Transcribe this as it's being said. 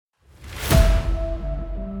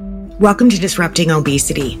Welcome to Disrupting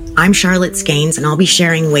Obesity. I'm Charlotte Skanes, and I'll be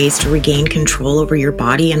sharing ways to regain control over your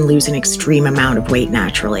body and lose an extreme amount of weight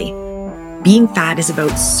naturally. Being fat is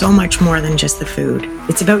about so much more than just the food.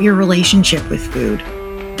 It's about your relationship with food.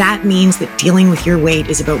 That means that dealing with your weight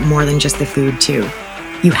is about more than just the food, too.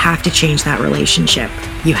 You have to change that relationship.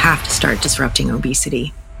 You have to start disrupting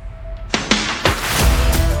obesity.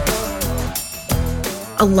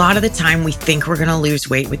 A lot of the time, we think we're going to lose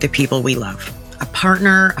weight with the people we love. A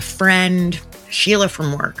partner, a friend, Sheila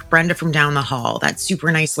from work, Brenda from down the hall, that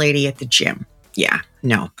super nice lady at the gym. Yeah,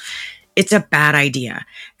 no, it's a bad idea.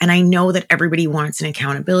 And I know that everybody wants an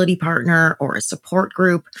accountability partner or a support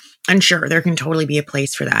group. And sure, there can totally be a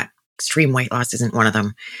place for that. Extreme weight loss isn't one of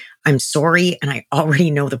them. I'm sorry, and I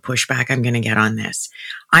already know the pushback I'm going to get on this.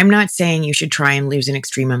 I'm not saying you should try and lose an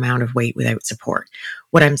extreme amount of weight without support.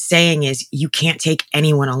 What I'm saying is you can't take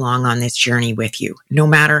anyone along on this journey with you, no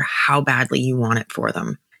matter how badly you want it for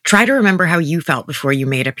them. Try to remember how you felt before you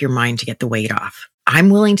made up your mind to get the weight off. I'm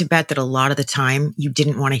willing to bet that a lot of the time you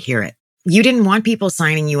didn't want to hear it. You didn't want people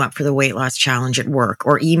signing you up for the weight loss challenge at work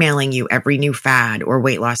or emailing you every new fad or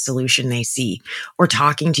weight loss solution they see or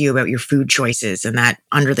talking to you about your food choices and that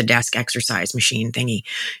under the desk exercise machine thingy.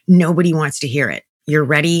 Nobody wants to hear it. You're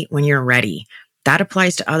ready when you're ready. That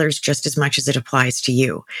applies to others just as much as it applies to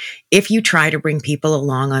you. If you try to bring people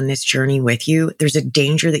along on this journey with you, there's a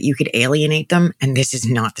danger that you could alienate them, and this is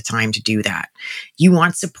not the time to do that. You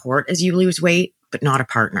want support as you lose weight, but not a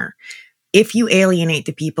partner. If you alienate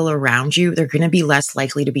the people around you, they're going to be less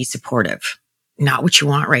likely to be supportive. Not what you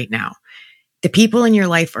want right now. The people in your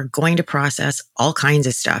life are going to process all kinds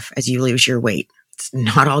of stuff as you lose your weight. It's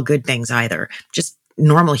not all good things either, just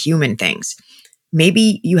normal human things.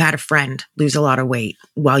 Maybe you had a friend lose a lot of weight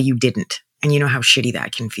while you didn't, and you know how shitty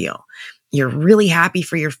that can feel. You're really happy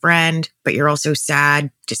for your friend, but you're also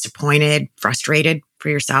sad, disappointed, frustrated for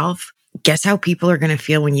yourself. Guess how people are going to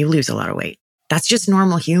feel when you lose a lot of weight? That's just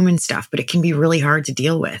normal human stuff, but it can be really hard to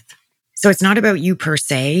deal with. So it's not about you per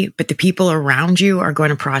se, but the people around you are going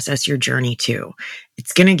to process your journey too.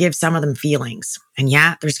 It's going to give some of them feelings. And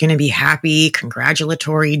yeah, there's going to be happy,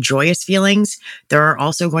 congratulatory, joyous feelings. There are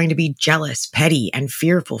also going to be jealous, petty, and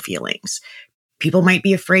fearful feelings. People might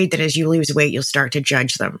be afraid that as you lose weight, you'll start to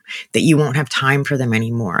judge them, that you won't have time for them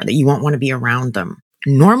anymore, that you won't want to be around them.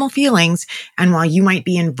 Normal feelings. And while you might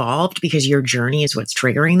be involved because your journey is what's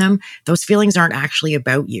triggering them, those feelings aren't actually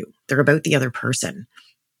about you. They're about the other person.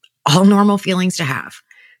 All normal feelings to have,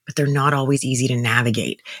 but they're not always easy to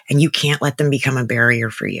navigate, and you can't let them become a barrier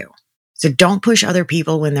for you. So don't push other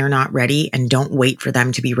people when they're not ready, and don't wait for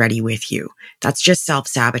them to be ready with you. That's just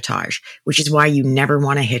self-sabotage, which is why you never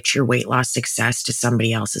want to hitch your weight loss success to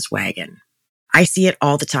somebody else's wagon. I see it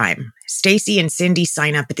all the time. Stacy and Cindy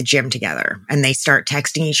sign up at the gym together and they start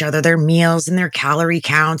texting each other their meals and their calorie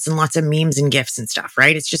counts and lots of memes and gifs and stuff,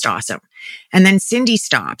 right? It's just awesome. And then Cindy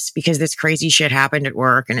stops because this crazy shit happened at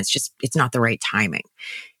work and it's not the right timing.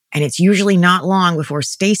 And it's usually not long before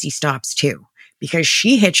Stacy stops too, because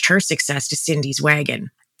she hitched her success to Cindy's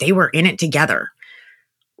wagon. They were in it together.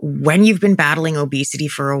 When you've been battling obesity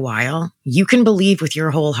for a while, you can believe with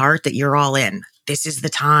your whole heart that you're all in. This is the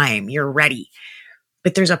time. You're ready.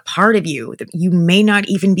 But there's a part of you that you may not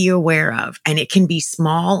even be aware of, and it can be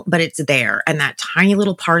small, but it's there. And that tiny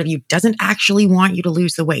little part of you doesn't actually want you to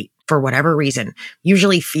lose the weight for whatever reason,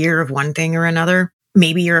 usually fear of one thing or another.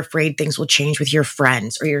 Maybe you're afraid things will change with your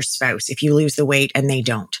friends or your spouse if you lose the weight and they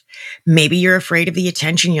don't. Maybe you're afraid of the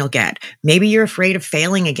attention you'll get. Maybe you're afraid of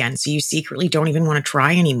failing again, so you secretly don't even want to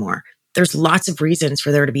try anymore. There's lots of reasons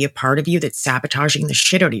for there to be a part of you that's sabotaging the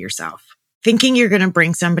shit out of yourself. Thinking you're going to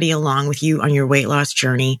bring somebody along with you on your weight loss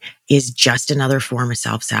journey is just another form of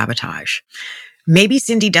self-sabotage. Maybe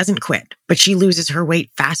Cindy doesn't quit, but she loses her weight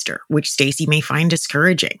faster, which Stacy may find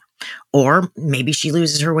discouraging. Or maybe she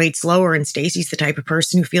loses her weight slower and Stacy's the type of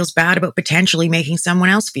person who feels bad about potentially making someone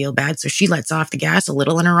else feel bad, so she lets off the gas a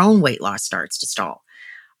little and her own weight loss starts to stall.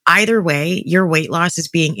 Either way, your weight loss is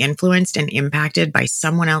being influenced and impacted by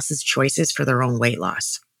someone else's choices for their own weight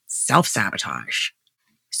loss. Self-sabotage.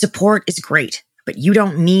 Support is great, but you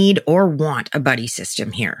don't need or want a buddy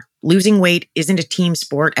system here. Losing weight isn't a team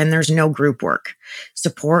sport and there's no group work.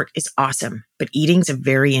 Support is awesome, but eating's a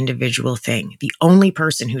very individual thing. The only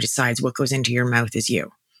person who decides what goes into your mouth is you.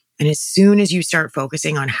 And as soon as you start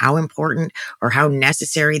focusing on how important or how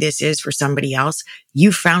necessary this is for somebody else,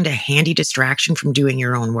 you've found a handy distraction from doing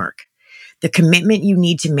your own work. The commitment you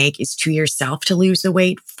need to make is to yourself to lose the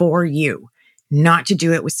weight for you, not to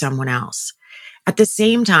do it with someone else. At the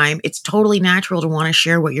same time, it's totally natural to want to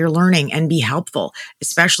share what you're learning and be helpful,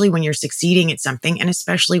 especially when you're succeeding at something and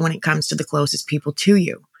especially when it comes to the closest people to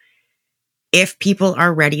you. If people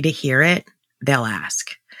are ready to hear it, they'll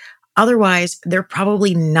ask. Otherwise, they're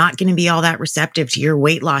probably not going to be all that receptive to your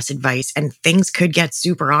weight loss advice, and things could get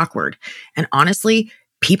super awkward. And honestly,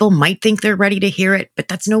 people might think they're ready to hear it, but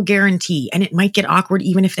that's no guarantee. And it might get awkward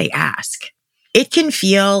even if they ask. It can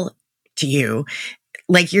feel to you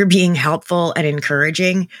like you're being helpful and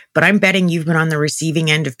encouraging, but I'm betting you've been on the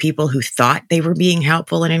receiving end of people who thought they were being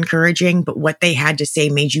helpful and encouraging, but what they had to say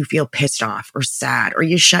made you feel pissed off or sad, or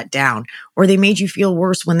you shut down, or they made you feel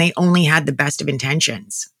worse when they only had the best of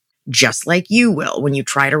intentions. Just like you will when you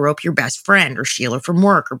try to rope your best friend or Sheila from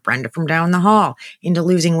work or Brenda from down the hall into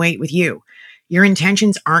losing weight with you. Your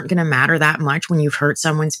intentions aren't going to matter that much when you've hurt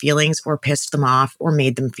someone's feelings or pissed them off or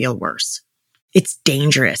made them feel worse. It's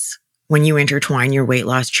dangerous when you intertwine your weight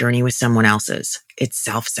loss journey with someone else's. It's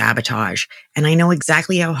self-sabotage. And I know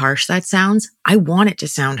exactly how harsh that sounds. I want it to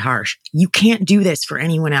sound harsh. You can't do this for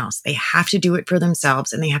anyone else. They have to do it for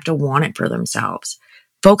themselves, and they have to want it for themselves.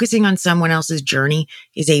 Focusing on someone else's journey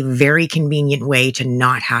is a very convenient way to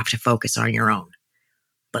not have to focus on your own.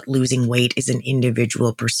 But losing weight is an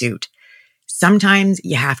individual pursuit. Sometimes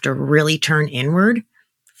you have to really turn inward.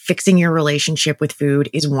 Fixing your relationship with food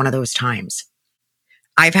is one of those times.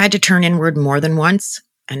 I've had to turn inward more than once,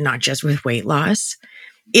 and not just with weight loss.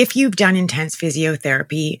 If you've done intense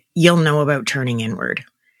physiotherapy, you'll know about turning inward.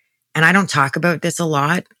 And I don't talk about this a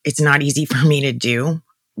lot. It's not easy for me to do,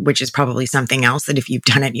 which is probably something else that if you've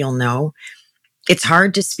done it, you'll know. It's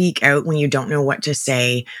hard to speak out when you don't know what to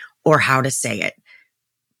say or how to say it.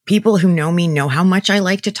 People who know me know how much I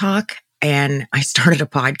like to talk, and I started a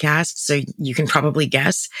podcast, so you can probably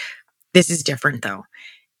guess. This is different though.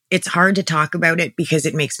 It's hard to talk about it because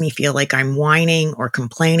it makes me feel like I'm whining or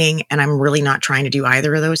complaining, and I'm really not trying to do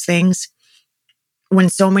either of those things. When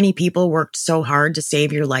so many people worked so hard to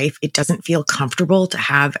save your life, it doesn't feel comfortable to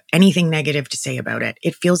have anything negative to say about it.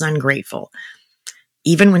 It feels ungrateful.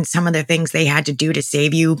 Even when some of the things they had to do to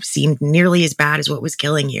save you seemed nearly as bad as what was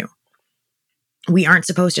killing you. We aren't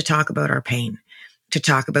supposed to talk about our pain, to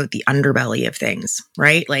talk about the underbelly of things,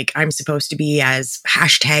 right? Like I'm supposed to be as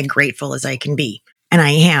 #grateful as I can be. And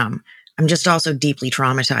I am. I'm just also deeply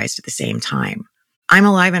traumatized at the same time. I'm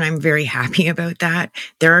alive and I'm very happy about that.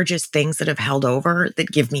 There are just things that have held over that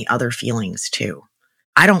give me other feelings too.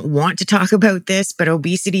 I don't want to talk about this, but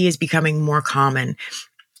obesity is becoming more common.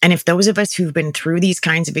 And if those of us who've been through these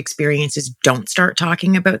kinds of experiences don't start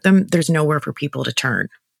talking about them, there's nowhere for people to turn.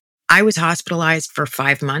 I was hospitalized for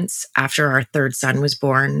 5 months after our third son was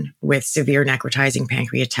born with severe necrotizing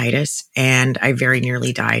pancreatitis, and I very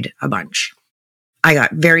nearly died a bunch. I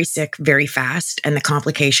got very sick very fast, and the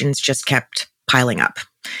complications just kept piling up.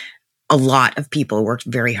 A lot of people worked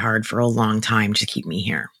very hard for a long time to keep me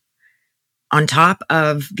here. On top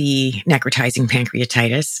of the necrotizing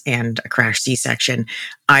pancreatitis and a crash C-section,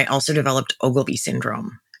 I also developed Ogilvie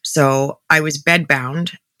syndrome. So I was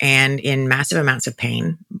bedbound and in massive amounts of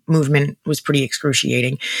pain. Movement was pretty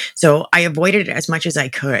excruciating. So I avoided it as much as I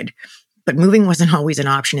could. But moving wasn't always an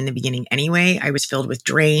option in the beginning anyway. I was filled with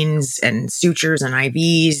drains and sutures and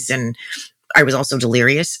IVs, and I was also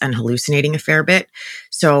delirious and hallucinating a fair bit.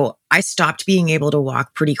 So I stopped being able to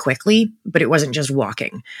walk pretty quickly, but it wasn't just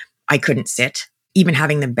walking. I couldn't sit. Even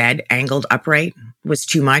having the bed angled upright was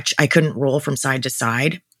too much. I couldn't roll from side to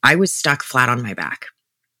side. I was stuck flat on my back.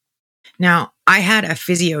 Now, I had a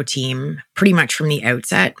physio team pretty much from the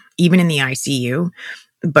outset, even in the ICU,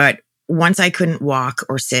 but once I couldn't walk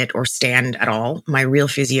or sit or stand at all, my real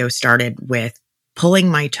physio started with pulling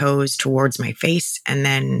my toes towards my face and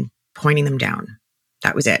then pointing them down.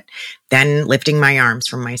 That was it. Then lifting my arms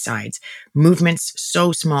from my sides. Movements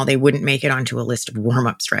so small they wouldn't make it onto a list of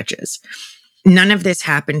warm-up stretches. None of this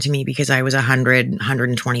happened to me because I was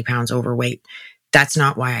 120 pounds overweight. That's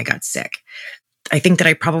not why I got sick. I think that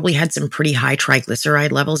I probably had some pretty high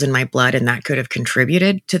triglyceride levels in my blood, and that could have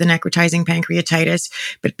contributed to the necrotizing pancreatitis.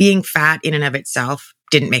 But being fat in and of itself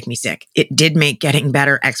didn't make me sick. It did make getting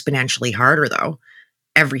better exponentially harder, though.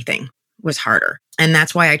 Everything was harder. And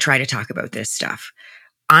that's why I try to talk about this stuff.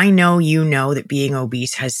 I know you know that being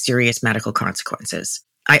obese has serious medical consequences.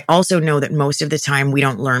 I also know that most of the time we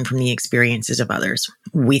don't learn from the experiences of others.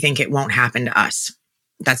 We think it won't happen to us.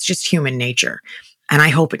 That's just human nature. And I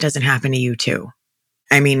hope it doesn't happen to you too.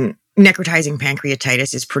 I mean, necrotizing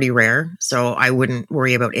pancreatitis is pretty rare, so I wouldn't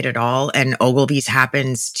worry about it at all. And Ogilvie's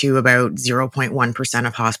happens to about 0.1%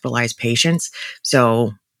 of hospitalized patients.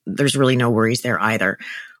 So there's really no worries there either.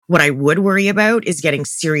 What I would worry about is getting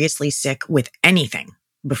seriously sick with anything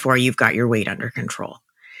before you've got your weight under control.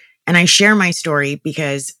 And I share my story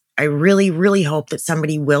because I really, really hope that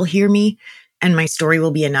somebody will hear me and my story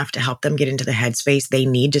will be enough to help them get into the headspace they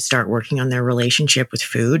need to start working on their relationship with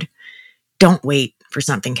food. Don't wait for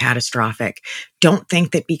something catastrophic. Don't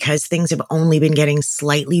think that because things have only been getting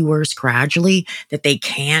slightly worse gradually, that they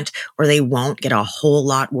can't or they won't get a whole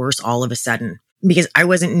lot worse all of a sudden. Because I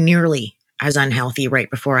wasn't nearly as unhealthy right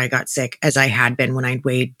before I got sick as I had been when I'd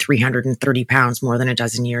weighed 330 pounds more than a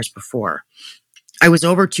dozen years before. I was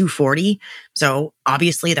over 240, so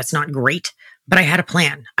obviously that's not great, but I had a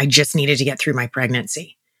plan. I just needed to get through my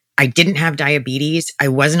pregnancy. I didn't have diabetes. I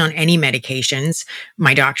wasn't on any medications.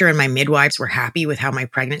 My doctor and my midwives were happy with how my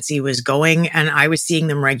pregnancy was going, and I was seeing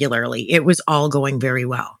them regularly. It was all going very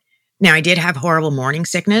well. Now, I did have horrible morning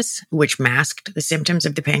sickness, which masked the symptoms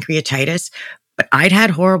of the pancreatitis, but I'd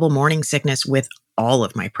had horrible morning sickness with all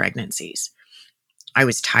of my pregnancies. I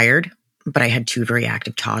was tired, but I had 2 very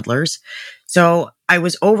active toddlers. So I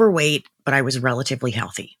was overweight, but I was relatively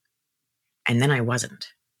healthy. And then I wasn't.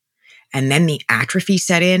 And then the atrophy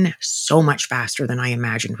set in so much faster than I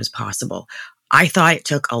imagined was possible. I thought it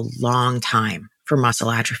took a long time for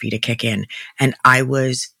muscle atrophy to kick in, and I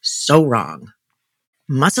was so wrong.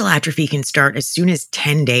 Muscle atrophy can start as soon as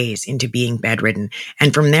 10 days into being bedridden,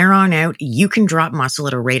 and from there on out, you can drop muscle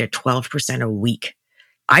at a rate of 12% a week.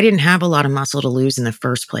 I didn't have a lot of muscle to lose in the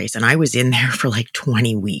first place, and I was in there for like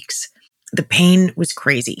 20 weeks. The pain was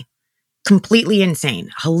crazy, completely insane,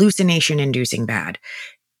 hallucination-inducing bad.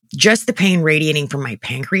 Just the pain radiating from my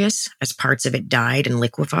pancreas as parts of it died and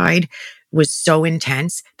liquefied was so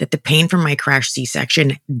intense that the pain from my crash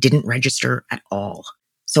C-section didn't register at all.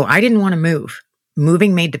 So I didn't want to move.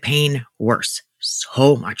 Moving made the pain worse,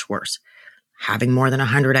 so much worse. Having more than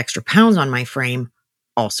 100 extra pounds on my frame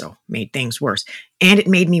also made things worse. And it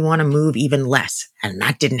made me want to move even less, and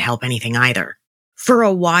that didn't help anything either. For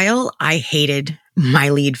a while, I hated my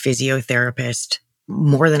lead physiotherapist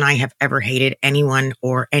more than I have ever hated anyone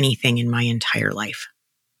or anything in my entire life,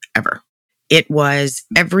 ever. It was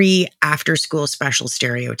every after-school special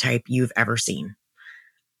stereotype you've ever seen.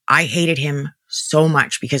 I hated him so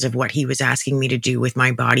much because of what he was asking me to do with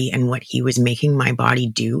my body and what he was making my body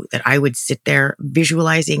do that I would sit there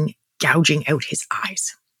visualizing gouging out his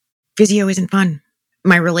eyes. Physio isn't fun.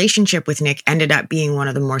 My relationship with Nick ended up being one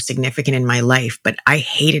of the more significant in my life, but I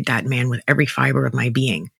hated that man with every fiber of my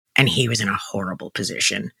being. And he was in a horrible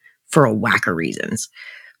position for a whack of reasons.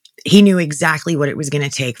 He knew exactly what it was going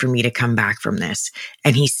to take for me to come back from this.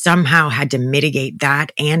 And he somehow had to mitigate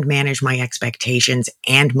that and manage my expectations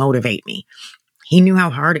and motivate me. He knew how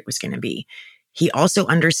hard it was going to be. He also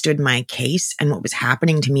understood my case and what was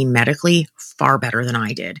happening to me medically far better than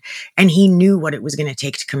I did. And he knew what it was going to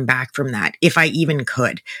take to come back from that, if I even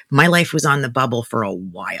could. My life was on the bubble for a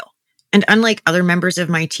while. And unlike other members of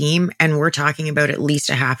my team, and we're talking about at least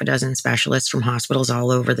a half a dozen specialists from hospitals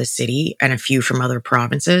all over the city and a few from other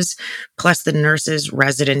provinces, plus the nurses,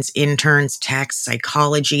 residents, interns, techs,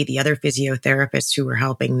 psychology, the other physiotherapists who were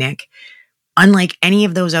helping Nick, unlike any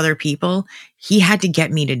of those other people, he had to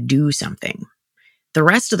get me to do something. The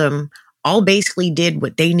rest of them all basically did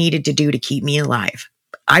what they needed to do to keep me alive.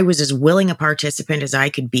 I was as willing a participant as I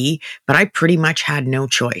could be, but I pretty much had no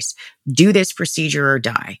choice. Do this procedure or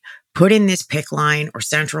die. Put in this PICC line or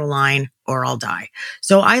central line or I'll die.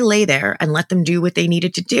 So I lay there and let them do what they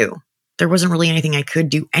needed to do. There wasn't really anything I could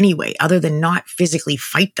do anyway, other than not physically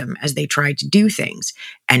fight them as they tried to do things.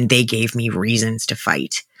 And they gave me reasons to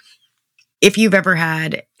fight. If you've ever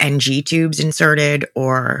had NG tubes inserted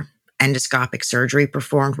or endoscopic surgery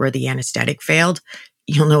performed where the anesthetic failed,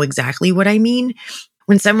 you'll know exactly what I mean.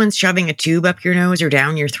 When someone's shoving a tube up your nose or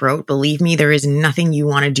down your throat, believe me, there is nothing you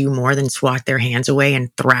want to do more than swat their hands away and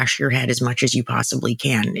thrash your head as much as you possibly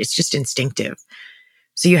can. It's just instinctive.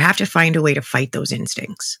 So you have to find a way to fight those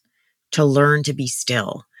instincts, to learn to be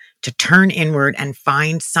still, to turn inward and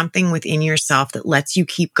find something within yourself that lets you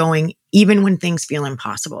keep going even when things feel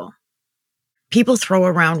impossible. People throw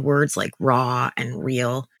around words like raw and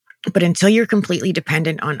real, but until you're completely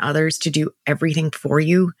dependent on others to do everything for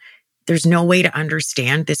you, there's no way to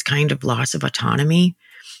understand this kind of loss of autonomy.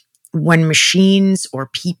 When machines or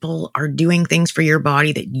people are doing things for your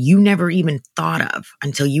body that you never even thought of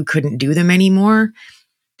until you couldn't do them anymore,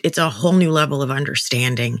 it's a whole new level of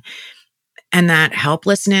understanding. And that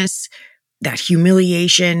helplessness, that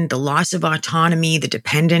humiliation, the loss of autonomy, the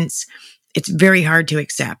dependence, it's very hard to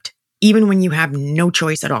accept, even when you have no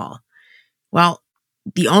choice at all. Well,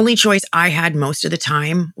 the only choice I had most of the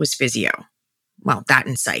time was physio. Well, that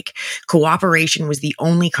and psych. Cooperation was the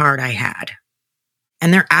only card I had.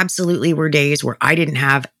 And there absolutely were days where I didn't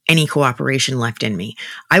have any cooperation left in me.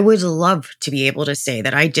 I would love to be able to say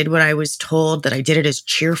that I did what I was told, that I did it as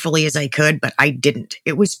cheerfully as I could, but I didn't.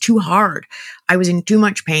 It was too hard. I was in too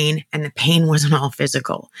much pain, and the pain wasn't all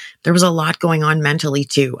physical. There was a lot going on mentally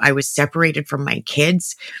too. I was separated from my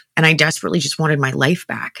kids, and I desperately just wanted my life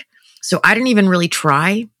back. So I didn't even really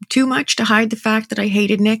try too much to hide the fact that I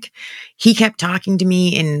hated Nick. He kept talking to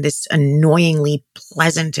me in this annoyingly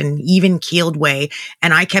pleasant and even-keeled way,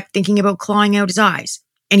 and I kept thinking about clawing out his eyes.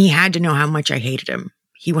 And he had to know how much I hated him.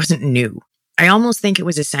 He wasn't new. I almost think it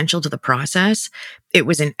was essential to the process. It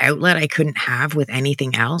was an outlet I couldn't have with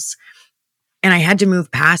anything else. And I had to move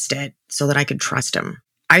past it so that I could trust him.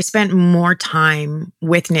 I spent more time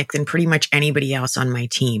with Nick than pretty much anybody else on my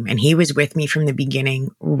team. And he was with me from the beginning,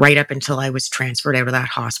 right up until I was transferred out of that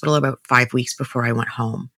hospital about 5 weeks before I went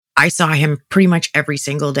home. I saw him pretty much every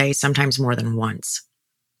single day, sometimes more than once.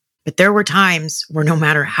 But there were times where no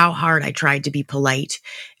matter how hard I tried to be polite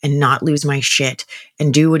and not lose my shit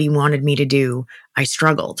and do what he wanted me to do, I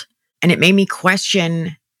struggled. And it made me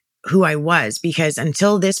question who I was, because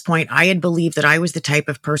until this point, I had believed that I was the type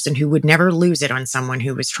of person who would never lose it on someone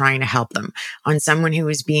who was trying to help them, on someone who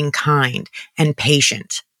was being kind and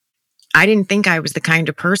patient. I didn't think I was the kind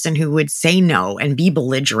of person who would say no and be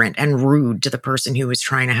belligerent and rude to the person who was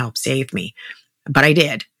trying to help save me. But I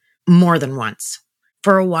did, more than once.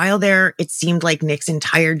 For a while there, it seemed like Nick's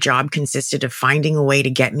entire job consisted of finding a way to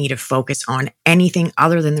get me to focus on anything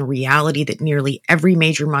other than the reality that nearly every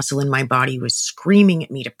major muscle in my body was screaming at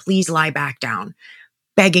me to please lie back down,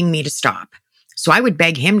 begging me to stop. So I would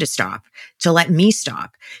beg him to stop, to let me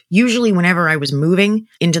stop. Usually whenever I was moving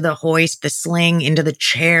into the hoist, the sling, into the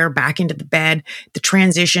chair, back into the bed, the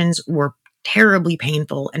transitions were terribly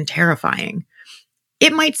painful and terrifying.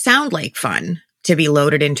 It might sound like fun to be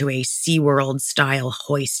loaded into a SeaWorld style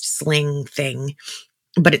hoist sling thing,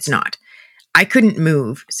 but it's not. I couldn't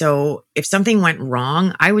move. So if something went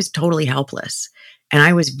wrong, I was totally helpless, and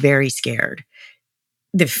I was very scared.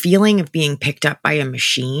 The feeling of being picked up by a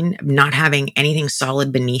machine, of not having anything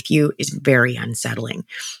solid beneath you, is very unsettling.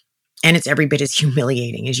 And it's every bit as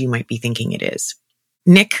humiliating as you might be thinking it is.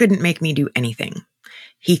 Nick couldn't make me do anything.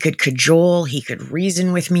 He could cajole, he could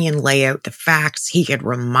reason with me and lay out the facts. He could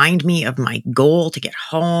remind me of my goal to get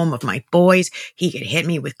home, of my boys. He could hit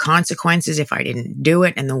me with consequences if I didn't do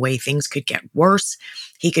it and the way things could get worse.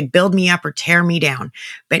 He could build me up or tear me down,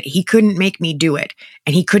 but he couldn't make me do it,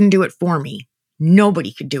 and he couldn't do it for me.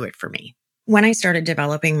 Nobody could do it for me. When I started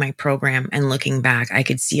developing my program and looking back, I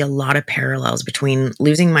could see a lot of parallels between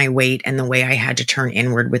losing my weight and the way I had to turn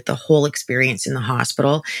inward with the whole experience in the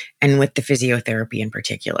hospital and with the physiotherapy in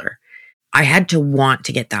particular. I had to want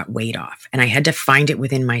to get that weight off, and I had to find it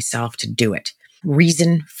within myself to do it.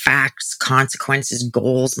 Reason, facts, consequences,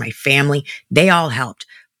 goals, my family, they all helped,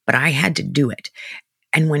 but I had to do it.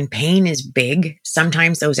 And when pain is big,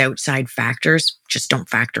 sometimes those outside factors just don't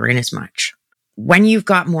factor in as much. When you've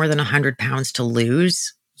got more than 100 pounds to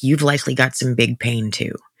lose, you've likely got some big pain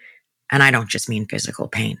too. And I don't just mean physical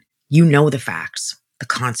pain. You know the facts, the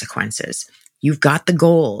consequences. You've got the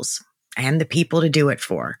goals and the people to do it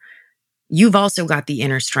for. You've also got the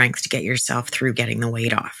inner strength to get yourself through getting the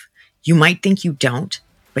weight off. You might think you don't,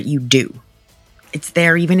 but you do. It's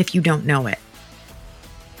there even if you don't know it.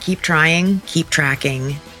 Keep trying, keep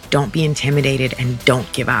tracking, don't be intimidated, and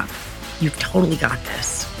don't give up. You've totally got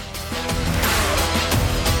this.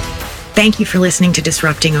 Thank you for listening to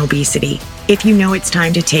Disrupting Obesity. If you know it's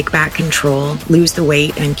time to take back control, lose the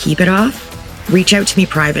weight, and keep it off, reach out to me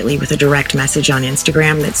privately with a direct message on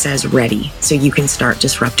Instagram that says ready so you can start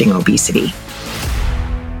disrupting obesity.